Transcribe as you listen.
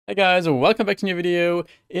Hey guys, welcome back to a new video.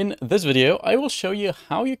 In this video, I will show you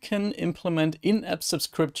how you can implement in-app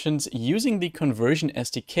subscriptions using the Qonversion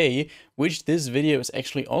SDK, which this video is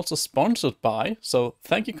actually also sponsored by. So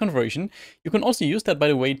thank you, Qonversion. You can also use that, by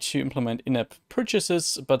the way, to implement in-app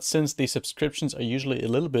purchases, but since the subscriptions are usually a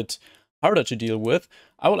little bit harder to deal with,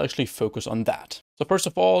 I will actually focus on that. So first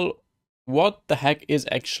of all, what the heck is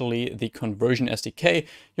actually the Qonversion SDK?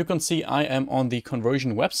 You can see I am on the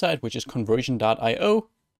Qonversion website, which is qonversion.io.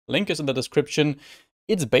 Link is in the description.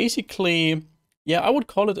 It's basically, I would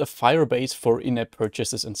call it a Firebase for in-app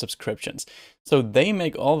purchases and subscriptions. So they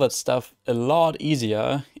make all that stuff a lot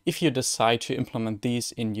easier if you decide to implement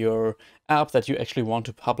these in your app that you actually want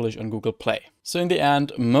to publish on Google Play. So in the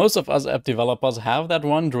end, most of us app developers have that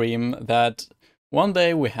one dream that one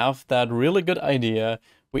day we have that really good idea,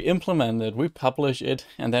 we implement it, we publish it,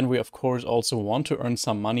 and then we of course also want to earn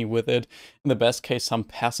some money with it. In the best case, some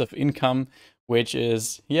passive income, which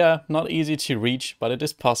is, not easy to reach, but it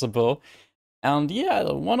is possible. And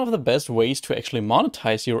one of the best ways to actually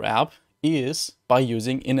monetize your app is by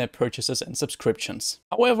using in-app purchases and subscriptions.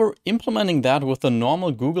 However, implementing that with the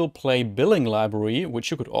normal Google Play billing library, which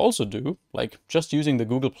you could also do, like just using the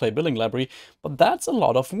Google Play billing library, but that's a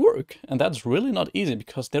lot of work. And that's really not easy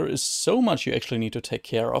because there is so much you actually need to take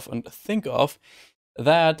care of and think of,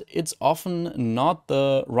 that it's often not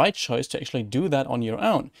the right choice to actually do that on your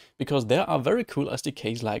own, because there are very cool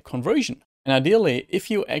SDKs like Qonversion. And ideally, if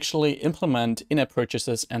you actually implement in-app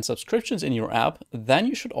purchases and subscriptions in your app, then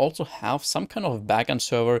you should also have some kind of backend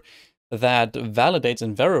server that validates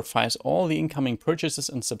and verifies all the incoming purchases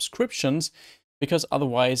and subscriptions, because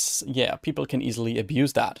otherwise, people can easily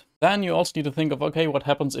abuse that. Then you also need to think of, okay, what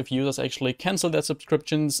happens if users actually cancel their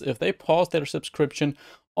subscriptions, if they pause their subscription,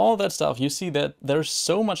 all that stuff. You see that there's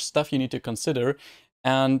so much stuff you need to consider.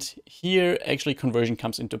 And here actually Qonversion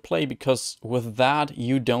comes into play, because with that,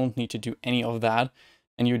 you don't need to do any of that.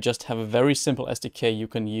 And you just have a very simple SDK you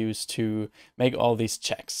can use to make all these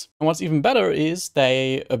checks. And what's even better is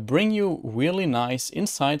they bring you really nice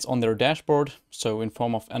insights on their dashboard, so in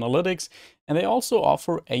form of analytics. And they also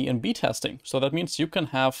offer A and B testing. So that means you can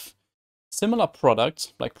have similar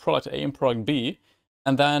products, like product A and product B,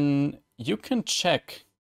 and then you can check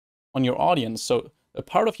on your audience. So a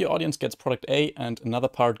part of your audience gets product A and another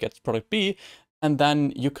part gets product B. And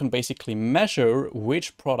then you can basically measure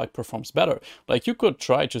which product performs better. Like you could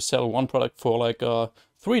try to sell one product for like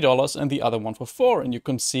 $3 and the other one for $4. And you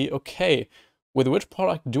can see, okay, with which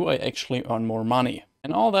product do I actually earn more money?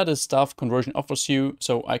 And all that is stuff Qonversion offers you.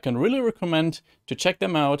 So I can really recommend to check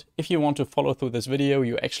them out. If you want to follow through this video,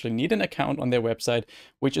 you actually need an account on their website,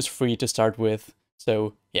 which is free to start with.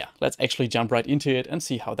 So let's actually jump right into it and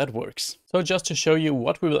see how that works. So just to show you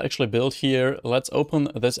what we will actually build here, let's open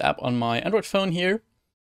this app on my Android phone here.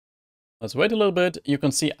 Let's wait a little bit. You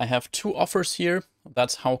can see I have two offers here.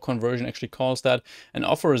 That's how Qonversion actually calls that. An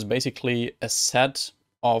offer is basically a set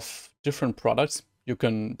of different products you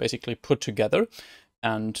can basically put together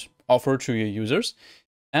and offer to your users.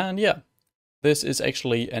 And this is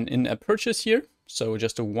actually an in-app purchase here. So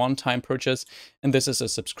just a one-time purchase, and this is a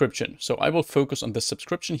subscription. So I will focus on the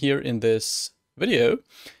subscription here in this video.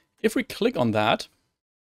 If we click on that,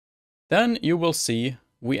 then you will see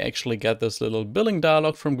we actually get this little billing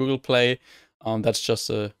dialog from Google Play. That's just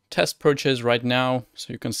a test purchase right now.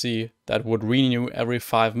 So you can see that would renew every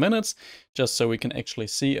 5 minutes, just so we can actually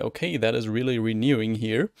see, okay, that is really renewing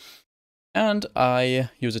here. And I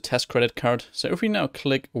use a test credit card. So if we now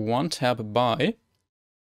click one tab buy,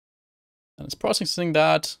 and it's processing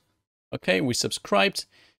that. Okay, we subscribed.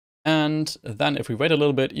 And then if we wait a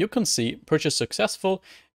little bit, you can see purchase successful.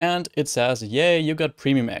 And it says, yay, you got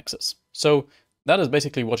premium access. So that is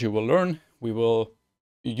basically what you will learn.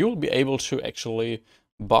 You'll be able to actually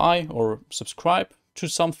buy or subscribe to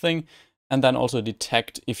something and then also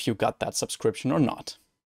detect if you got that subscription or not.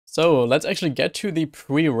 So let's actually get to the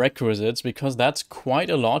prerequisites, because that's quite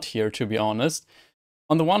a lot here, to be honest.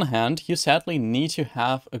 On the one hand, you sadly need to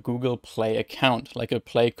have a Google Play account, like a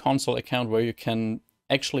Play console account where you can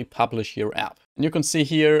actually publish your app. And you can see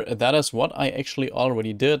here, that is what I actually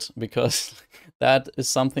already did, because that is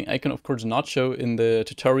something I can of course not show in the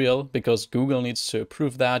tutorial, because Google needs to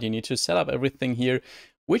approve that. You need to set up everything here,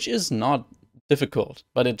 which is not difficult,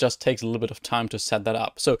 but it just takes a little bit of time to set that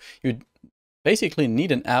up. So you basically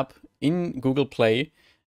need an app in Google Play,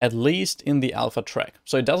 at least in the alpha track.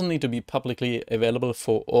 So it doesn't need to be publicly available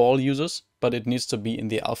for all users, but it needs to be in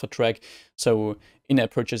the alpha track, so in-app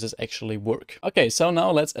purchases actually work. Okay, so now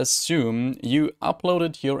let's assume you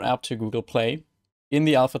uploaded your app to Google Play. In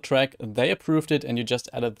the alpha track, they approved it, and you just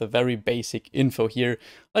added the very basic info here,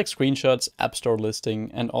 like screenshots, app store listing,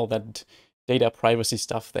 and all that data privacy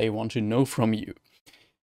stuff they want to know from you.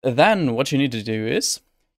 Then what you need to do is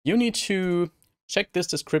you need to check this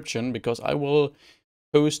description, because I will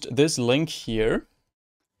post this link here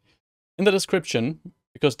in the description,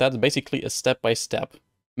 because that's basically a step-by-step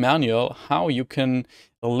manual how you can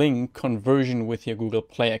link Qonversion with your Google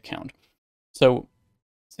Play account. So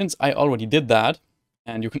since I already did that,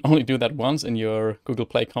 and you can only do that once in your Google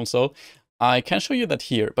Play console, I can show you that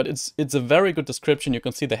here, but it's a very good description. You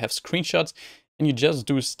can see they have screenshots, and you just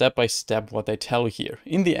do step by step what they tell you here.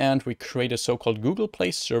 In the end, we create a so-called Google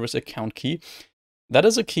Play Service Account key. That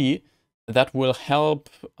is a key that will help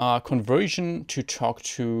Qonversion to talk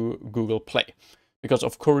to Google Play, because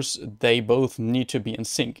of course they both need to be in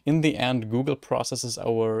sync. In the end, Google processes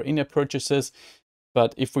our in-app purchases,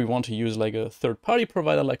 but if we want to use like a third-party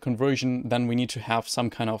provider like Qonversion, then we need to have some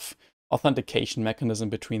kind of authentication mechanism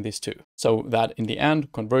between these two, so that in the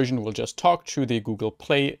end, Qonversion will just talk to the Google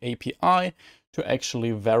Play API to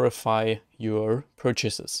actually verify your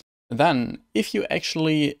purchases. Then, if you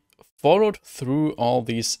actually followed through all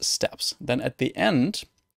these steps, then at the end,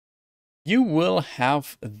 you will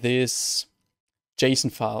have this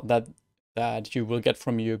JSON file that you will get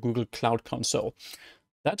from your Google Cloud Console.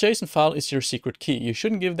 That JSON file is your secret key. You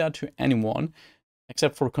shouldn't give that to anyone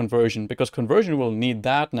except for Qonversion, because Qonversion will need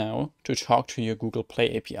that now to talk to your Google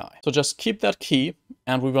Play API. So just keep that key,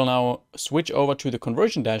 and we will now switch over to the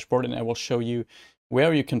Qonversion dashboard, and I will show you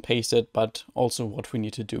where you can paste it, but also what we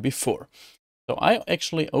need to do before. So I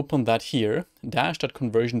actually opened that here,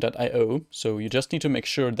 dash.qonversion.io. So you just need to make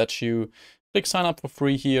sure that you click sign up for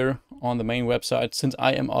free here on the main website. Since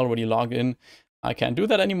I am already logged in, I can't do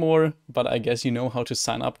that anymore, but I guess you know how to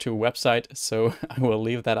sign up to a website, so I will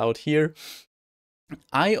leave that out here.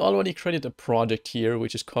 I already created a project here,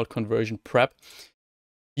 which is called Qonversion Prep.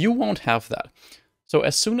 You won't have that. So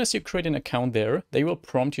as soon as you create an account there, they will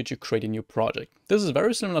prompt you to create a new project. This is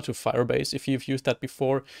very similar to Firebase, if you've used that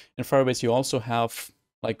before. In Firebase, you also have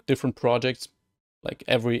like different projects, like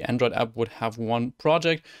every Android app would have one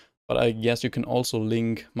project, but I guess you can also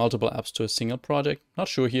link multiple apps to a single project. Not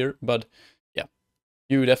sure here, but yeah,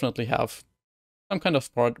 you definitely have some kind of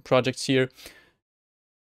projects here.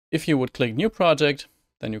 If you would click new project,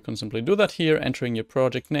 then you can simply do that here, entering your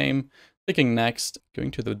project name, clicking next,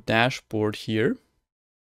 going to the dashboard here.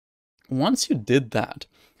 Once you did that,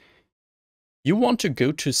 you want to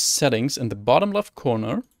go to settings in the bottom left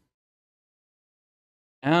corner,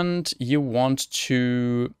 and you want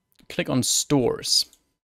to click on stores.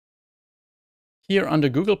 Here under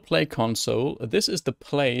Google Play Console, this is the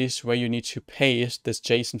place where you need to paste this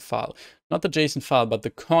JSON file. Not the JSON file, but the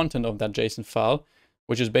content of that JSON file,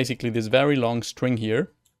 which is basically this very long string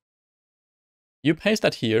here. You paste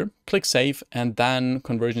that here, click save, and then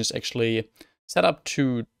Qonversion is actually set up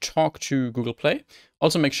to talk to Google Play.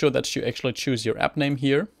 Also make sure that you actually choose your app name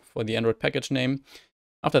here for the Android package name.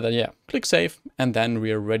 After that, yeah, click save, and then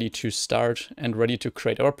we are ready to start and ready to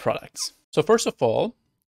create our products. So first of all,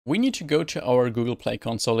 we need to go to our Google Play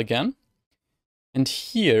Console again. And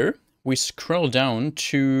here we scroll down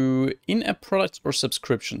to in-app products or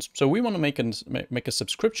subscriptions. So we want to make a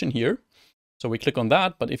subscription here. So we click on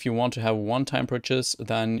that, but if you want to have a one-time purchase,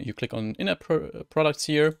 then you click on in-app products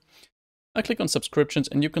here. I click on subscriptions,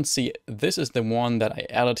 and you can see this is the one that I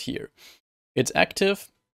added here. It's active,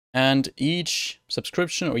 and each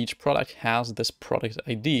subscription or each product has this product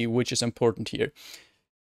ID, which is important here.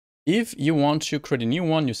 If you want to create a new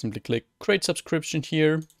one, you simply click create subscription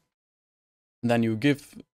here. Then you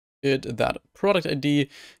give it that product ID,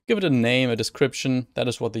 give it a name, a description. That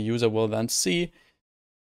is what the user will then see.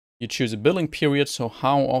 You choose a billing period, so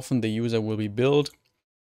how often the user will be billed,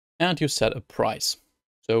 and you set a price.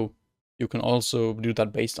 So you can also do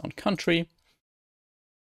that based on country.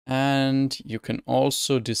 And you can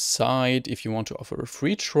also decide if you want to offer a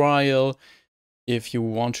free trial, if you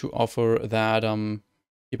want to offer that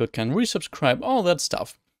people can resubscribe, all that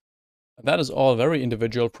stuff. That is all very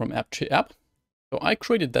individual from app to app. So I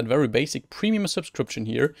created that very basic premium subscription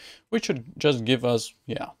here, which should just give us,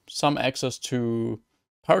 some access to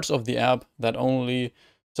parts of the app that only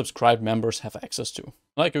subscribed members have access to.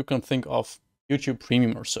 Like you can think of YouTube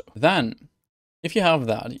Premium or so. Then, if you have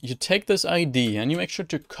that, you take this ID and you make sure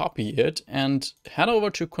to copy it and head over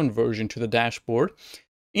to Qonversion to the dashboard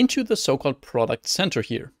into the so-called product center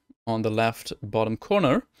here on the left bottom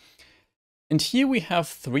corner. And here we have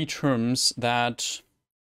three terms that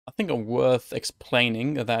I think are worth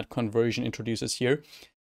explaining that Qonversion introduces here.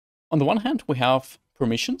 On the one hand, we have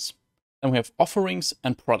permissions, and we have offerings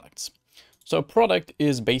and products. So a product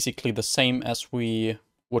is basically the same as we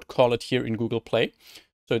would call it here in Google Play.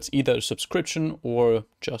 So it's either a subscription or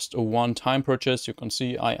just a one-time purchase. You can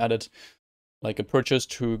see I added like a purchase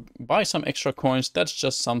to buy some extra coins, that's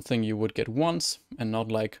just something you would get once and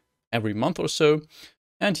not like every month or so.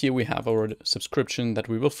 And here we have our subscription that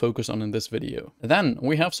we will focus on in this video. Then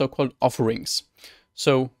we have so-called offerings.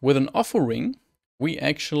 So with an offering, we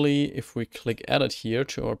actually, if we click edit here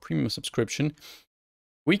to our premium subscription,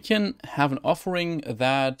 we can have an offering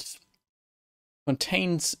that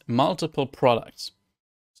contains multiple products.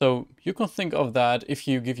 So you can think of that if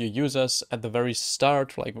you give your users at the very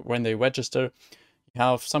start, like when they register, you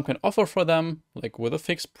have some kind of offer for them, like with a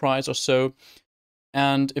fixed price or so.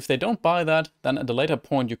 And if they don't buy that, then at a later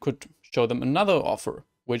point, you could show them another offer,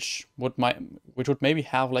 which would maybe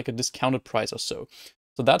have like a discounted price or so.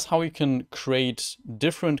 So that's how you can create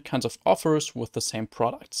different kinds of offers with the same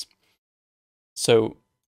products. So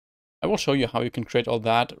I will show you how you can create all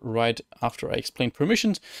that right after I explain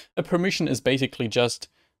permissions. A permission is basically just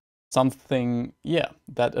something,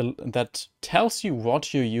 that tells you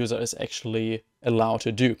what your user is actually allowed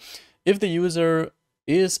to do. If the user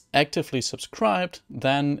is actively subscribed,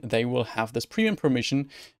 then they will have this premium permission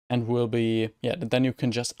and will be, then you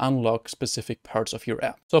can just unlock specific parts of your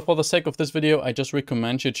app. So for the sake of this video, I just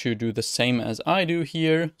recommend you to do the same as I do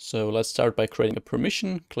here. So let's start by creating a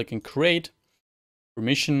permission, clicking create,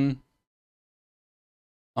 permission.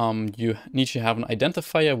 You need to have an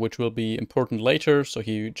identifier, which will be important later. So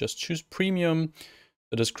here you just choose premium.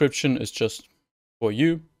 The description is just for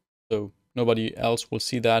you, so nobody else will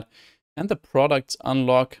see that. And the products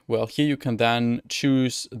unlock, well, here you can then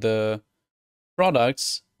choose the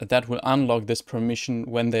products that will unlock this permission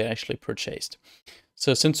when they're actually purchased.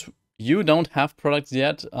 So since you don't have products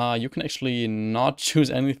yet, you can actually not choose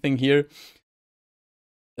anything here.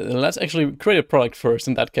 Let's actually create a product first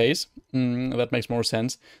in that case. That makes more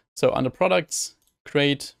sense. So under products,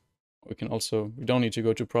 create, we don't need to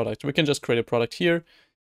go to product. We can just create a product here.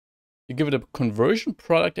 You give it a conversion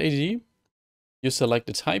product ID. You select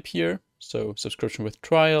the type here. So subscription with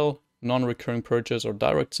trial, non-recurring purchase, or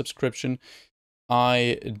direct subscription.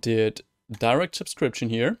 I did direct subscription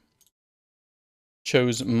here.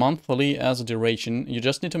 Chose monthly as a duration. You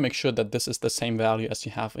just need to make sure that this is the same value as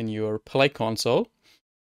you have in your Play console.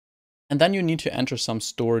 And then you need to enter some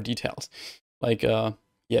store details. Like,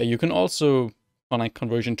 you can also connect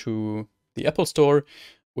conversion to the Apple Store,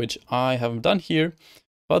 which I haven't done here,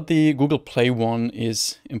 but the Google Play one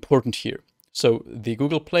is important here. So the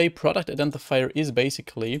Google Play product identifier is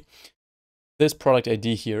basically this product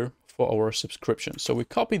ID here for our subscription. So we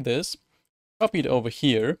copy this, copy it over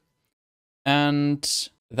here, and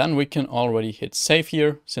then we can already hit save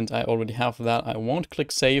here. Since I already have that, I won't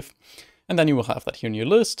click save. And then you will have that here in your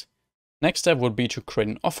list. Next step would be to create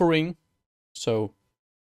an offering. So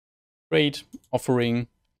create offering.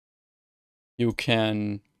 You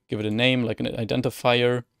can give it a name like an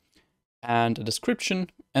identifier and a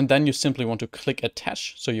description. And then you simply want to click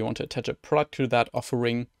attach. So you want to attach a product to that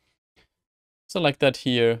offering. Select that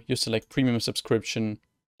here. You select premium subscription,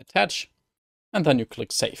 attach, and then you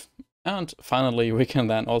click save. And finally, we can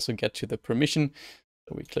then also get to the permission.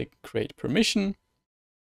 So we click create permission.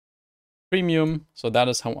 Premium, so that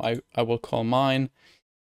is how I will call mine.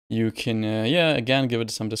 You can, again, give it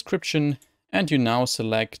some description, and you now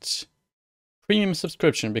select premium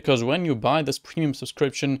subscription, because when you buy this premium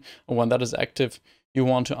subscription, or when that is active, you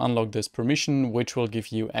want to unlock this permission, which will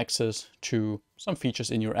give you access to some features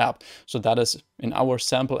in your app. So that is in our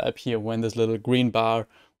sample app here, when this little green bar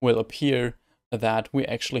will appear, that we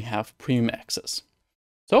actually have premium access.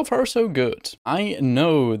 So far, so good. I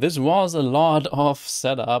know this was a lot of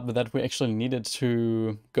setup that we actually needed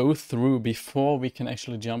to go through before we can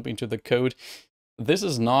actually jump into the code. This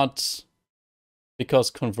is not because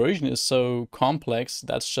conversion is so complex.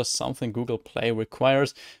 That's just something Google Play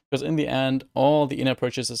requires, because in the end, all the in-app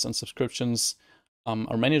purchases and subscriptions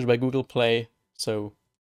are managed by Google Play. So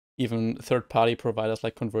even third-party providers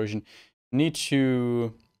like Qonversion need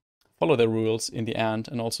to follow their rules in the end,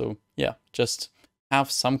 and also, just have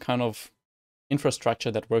some kind of infrastructure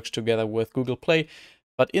that works together with Google Play.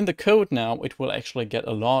 But in the code now, it will actually get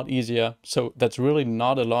a lot easier. So that's really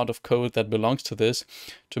not a lot of code that belongs to this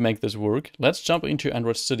to make this work. Let's jump into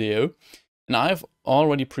Android Studio. And I've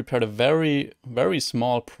already prepared a very, very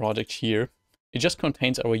small project here. It just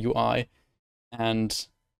contains our UI and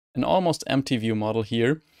an almost empty view model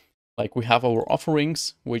here. Like we have our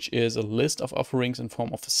offerings, which is a list of offerings in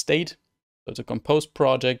form of a state. So it's a composed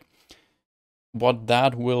project. What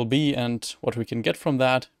that will be and what we can get from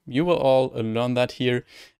that, you will all learn that here.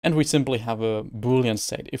 And we simply have a Boolean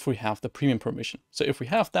state if we have the premium permission. So if we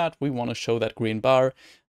have that, we want to show that green bar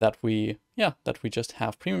that we just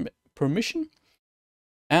have premium permission.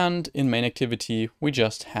 And in main activity, we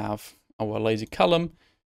just have our lazy column,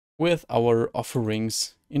 with our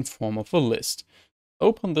offerings in form of a list.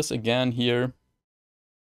 Open this again here.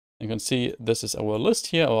 You can see this is our list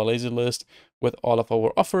here, our lazy list with all of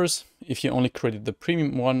our offers. If you only created the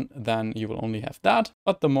premium one, then you will only have that.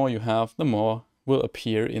 But the more you have, the more will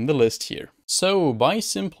appear in the list here. So by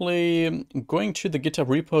simply going to the GitHub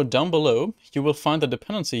repo down below, you will find the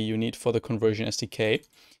dependency you need for the Qonversion SDK.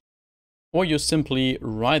 Or you simply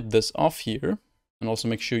write this off here and also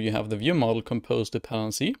make sure you have the view model compose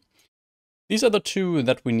dependency. These are the two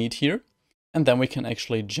that we need here. And then we can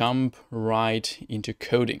actually jump right into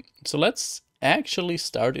coding. So let's actually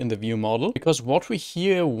start in the view model, because what we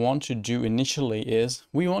here want to do initially is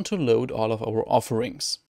we want to load all of our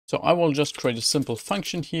offerings. So I will just create a simple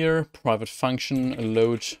function here, private function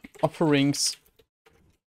load offerings.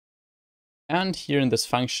 And here in this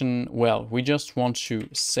function, well, we just want to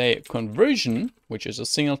say conversion, which is a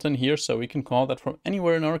singleton here, so we can call that from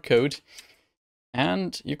anywhere in our code.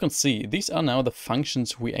 And you can see these are now the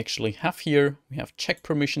functions we actually have here. We have check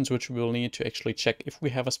permissions, which we will need to actually check if we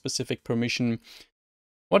have a specific permission.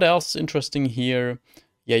 What else is interesting here?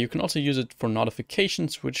 Yeah, you can also use it for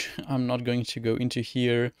notifications, which I'm not going to go into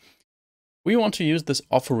here. We want to use this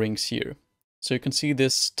offerings here. So you can see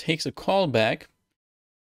this takes a callback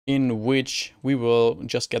in which we will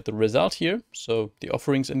just get the result here. So the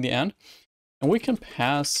offerings in the end. And we can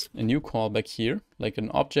pass a new callback here, like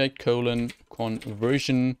an object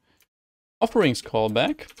Qonversion offerings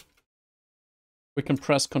callback. We can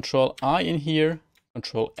press Ctrl I in here,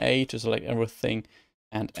 Ctrl A to select everything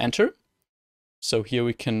and enter. So here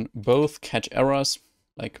we can both catch errors,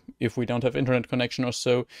 like if we don't have internet connection or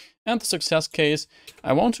so, and the success case.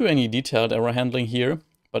 I won't do any detailed error handling here,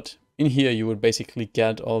 but in here you would basically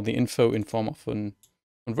get all the info in form of an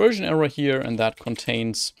conversion error here, and that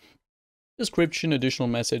contains description, additional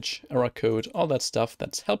message, error code, all that stuff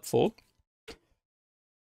that's helpful.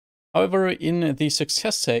 However, in the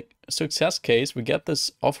success case, we get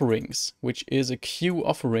this offerings, which is a queue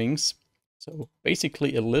offerings. So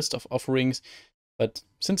basically a list of offerings, but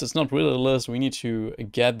since it's not really a list, we need to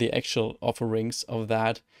get the actual offerings of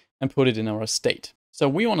that and put it in our state. So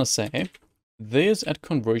we want to say this at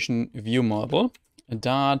Qonversion view model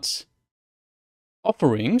dot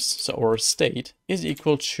offerings, so our state, is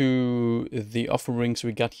equal to the offerings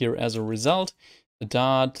we got here as a result,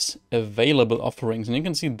 dot available offerings. And you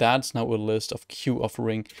can see that's now a list of queue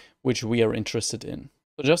offering, which we are interested in.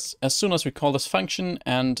 So just as soon as we call this function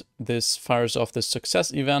and this fires off this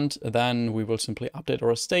success event, then we will simply update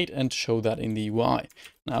our state and show that in the UI.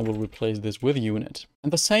 Now I will replace this with unit. In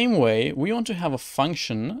the same way, we want to have a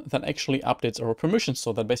function that actually updates our permissions.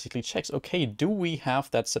 So that basically checks, okay, do we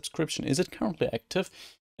have that subscription? Is it currently active?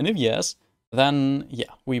 And if yes, then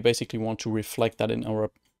yeah, we basically want to reflect that in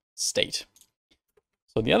our state.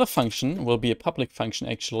 So the other function will be a public function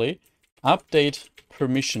actually, update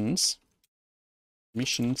permissions.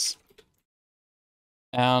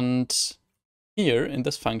 And here in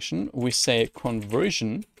this function, we say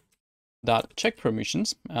conversion dot check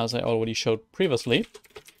permissions, as I already showed previously.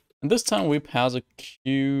 And this time we pass a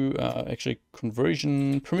queue, actually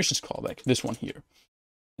conversion permissions callback, this one here.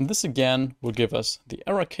 And this again will give us the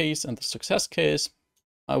error case and the success case.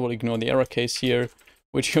 I will ignore the error case here,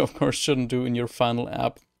 which you of course shouldn't do in your final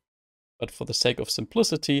app, but for the sake of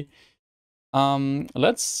simplicity,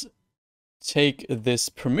 let's take this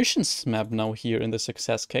permissions map now here in the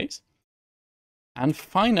success case and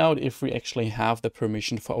find out if we actually have the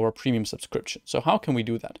permission for our premium subscription. So how can we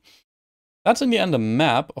do that? That's in the end a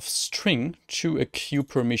map of string to a queue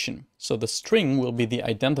permission. So the string will be the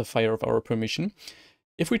identifier of our permission.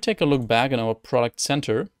 If we take a look back in our product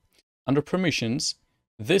center, under permissions,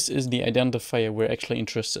 this is the identifier we're actually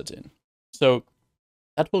interested in. So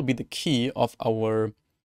that will be the key of our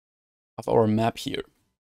map here.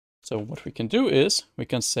 So what we can do is we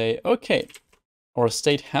can say, okay, our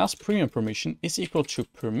state has premium permission is equal to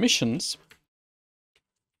permissions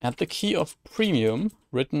and the key of premium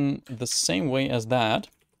written the same way as that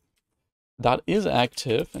is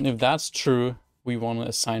active. And if that's true, we want to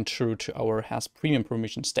assign true to our has premium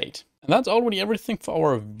permission state. And that's already everything for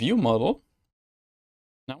our view model.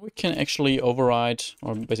 Now we can actually override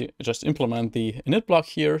or basically just implement the init block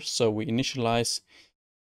here. So we initialize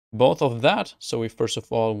both of that. So we first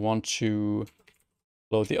of all want to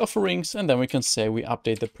load the offerings, and then we can say we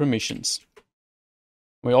update the permissions.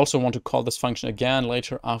 We also want to call this function again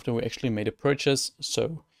later after we actually made a purchase.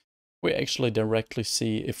 So we actually directly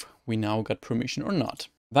see if we now got permission or not.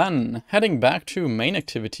 Then heading back to main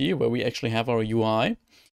activity where we actually have our UI,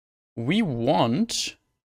 we want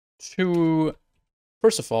to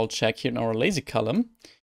first of all check here in our lazy column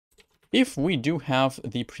if we do have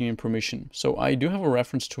the premium permission. So I do have a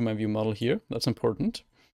reference to my view model here. That's important.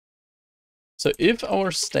 So if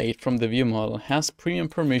our state from the view model has premium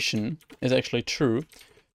permission is actually true,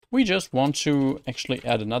 we just want to actually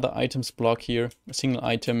add another items block here, a single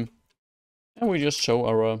item, and we just show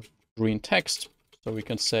our green text. So we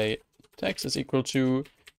can say text is equal to,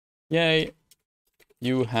 yay,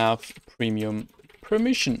 you have premium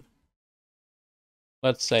permission.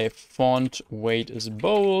 Let's say font weight is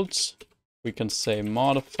bold. We can say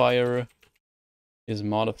modifier is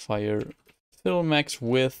modifier fill max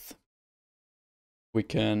width. We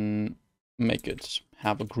can make it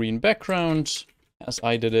have a green background, as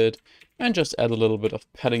I did it, and just add a little bit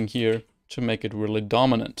of padding here to make it really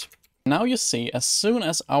dominant. Now you see, as soon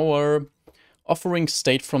as our offering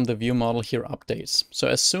state from the view model here updates, so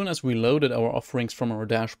as soon as we loaded our offerings from our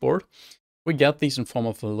dashboard, we get these in form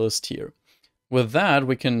of a list here. With that,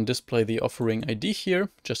 we can display the offering ID here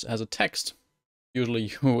just as a text. Usually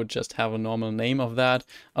you would just have a normal name of that.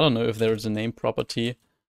 I don't know if there is a name property,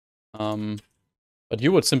 but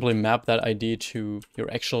you would simply map that ID to your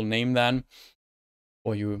actual name then,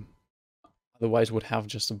 or you otherwise would have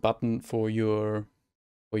just a button for your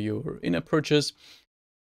in-app purchase.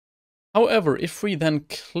 However, if we then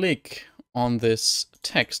click on this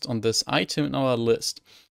text, on this item in our list,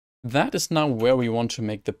 that is now where we want to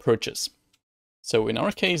make the purchase. So in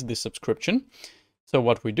our case, the subscription. So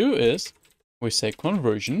what we do is we say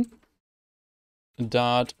conversion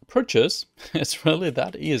dot purchase. It's really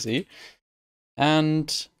that easy.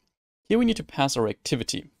 And here we need to pass our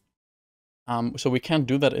activity. So we can't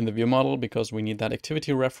do that in the view model because we need that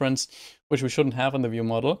activity reference, which we shouldn't have in the view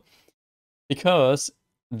model, because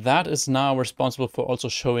that is now responsible for also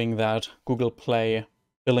showing that Google Play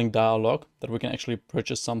billing dialog, that we can actually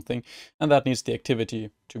purchase something, and that needs the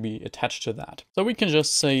activity to be attached to that. So we can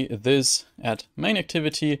just say this at main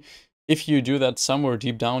activity. If you do that somewhere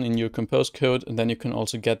deep down in your compose code, then you can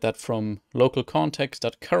also get that from local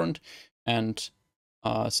context.current and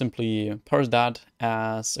simply parse that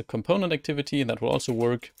as a component activity. That will also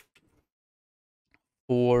work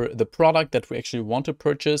for the product that we actually want to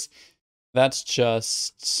purchase. That's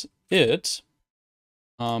just it.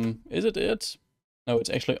 Is it it? No,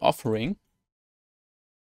 it's actually offering.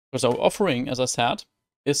 Because our offering, as I said,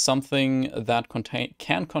 is something that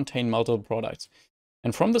can contain multiple products.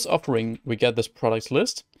 And from this offering, we get this products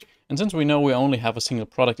list. And since we know we only have a single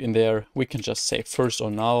product in there, we can just say first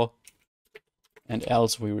or null, and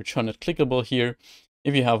else we return it clickable here.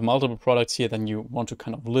 If you have multiple products here, then you want to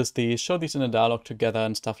kind of list these, show these in a dialog together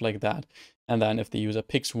and stuff like that. And then if the user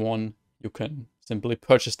picks one, you can simply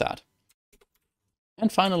purchase that.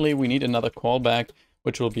 And finally, we need another callback,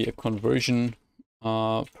 which will be a conversion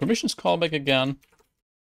permissions callback again.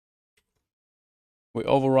 We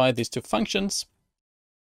override these two functions.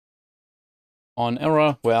 On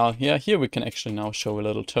error, well, yeah, here we can actually now show a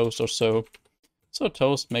little toast or so. So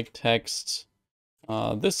toast make text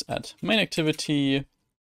this at main activity.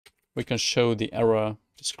 We can show the error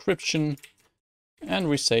description, and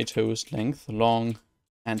we say toast length long,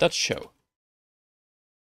 and that's show.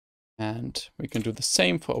 And we can do the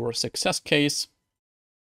same for our success case.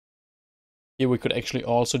 Here we could actually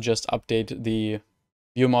also just update the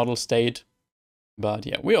view model state. But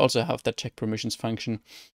yeah, we also have that check permissions function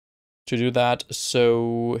to do that.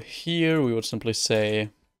 So here we would simply say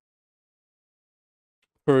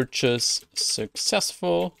purchase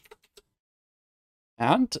successful.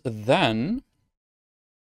 And then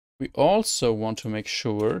we also want to make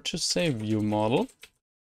sure to say view model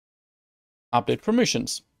update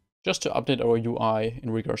permissions, just to update our UI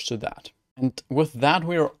in regards to that. And with that,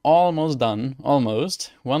 we are almost done,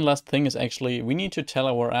 almost. One last thing is actually, we need to tell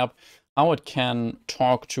our app how it can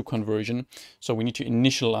talk to Qonversion. So we need to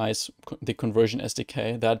initialize the Qonversion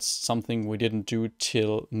SDK. That's something we didn't do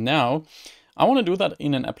till now. I want to do that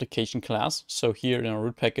in an application class. So here in our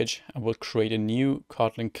root package, I will create a new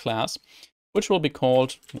Kotlin class, which will be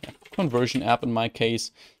called Qonversion app in my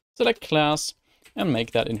case. Select class and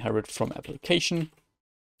make that inherit from application.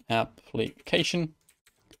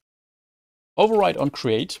 Override on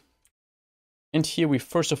create. And here we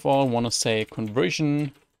first of all want to say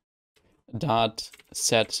conversion dot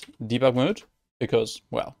set debug mode, because,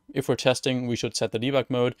 well, if we're testing, we should set the debug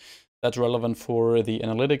mode. That's relevant for the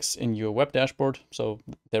analytics in your web dashboard. So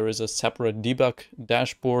there is a separate debug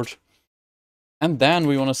dashboard. And then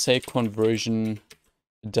we want to say conversion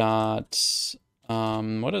dot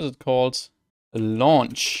what is it called?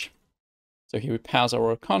 Launch. So here we pass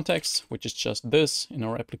our context, which is just this in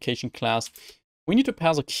our application class. We need to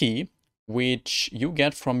pass a key, which you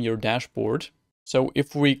get from your dashboard. So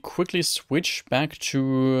if we quickly switch back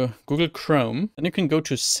to Google Chrome, then you can go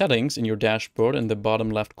to Settings in your dashboard in the bottom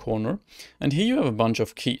left corner. And here you have a bunch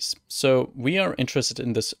of keys. So we are interested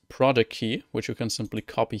in this project key, which you can simply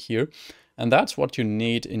copy here. And that's what you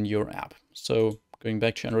need in your app. So going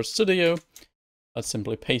back to Android Studio, let's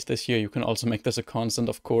simply paste this here. You can also make this a constant,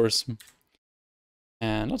 of course.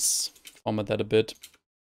 And let's format that a bit.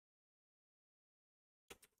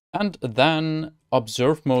 And then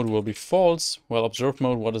observe mode will be false. Well, observe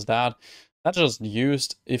mode, what is that? That's just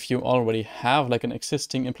used if you already have like an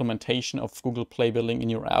existing implementation of Google Play Building in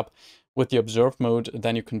your app. With the observe mode,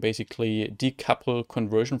 then you can basically decouple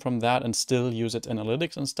Qonversion from that and still use it in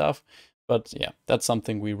analytics and stuff. But yeah, that's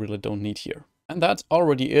something we really don't need here. And that's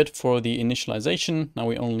already it for the initialization. Now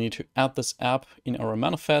we only need to add this app in our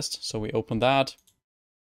manifest. So we open that.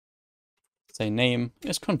 Say name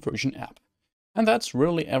is Qonversion app. And that's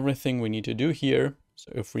really everything we need to do here.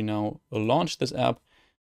 So if we now launch this app,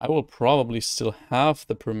 I will probably still have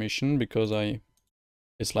the permission because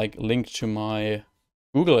it's like linked to my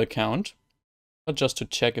Google account. But just to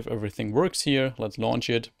check if everything works here, let's launch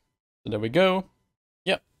it. So there we go.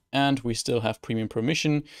 Yep, and we still have premium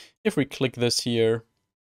permission. If we click this here,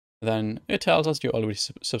 then it tells us you already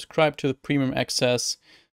subscribed to the premium access.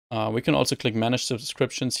 We can also click manage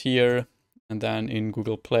subscriptions here. And then in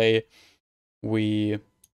Google Play, we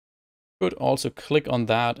could also click on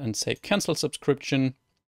that and say cancel subscription.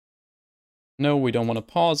 No, we don't want to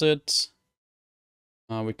pause it.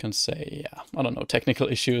 We can say, yeah, I don't know, technical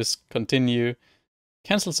issues, continue,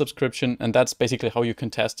 cancel subscription. And that's basically how you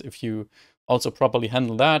can test if you also properly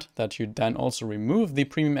handle that you then also remove the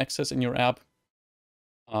premium access in your app.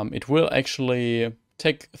 It will actually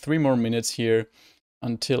take 3 more minutes here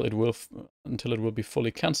until it will be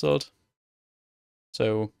fully canceled.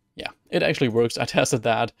 So yeah, it actually works. I tested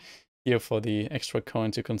that here for the extra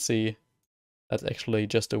coins. You can see that's actually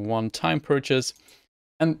just a one-time purchase.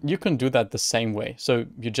 And you can do that the same way. So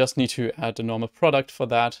you just need to add a normal product for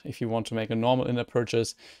that. If you want to make a normal in-app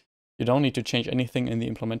purchase, you don't need to change anything in the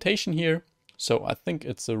implementation here. So I think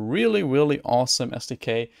it's a really, really awesome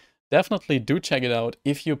SDK. Definitely do check it out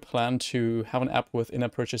if you plan to have an app with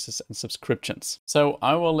in-app purchases and subscriptions. So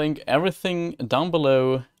I will link everything down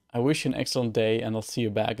below. I wish you an excellent day and I'll see you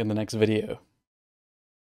back in the next video.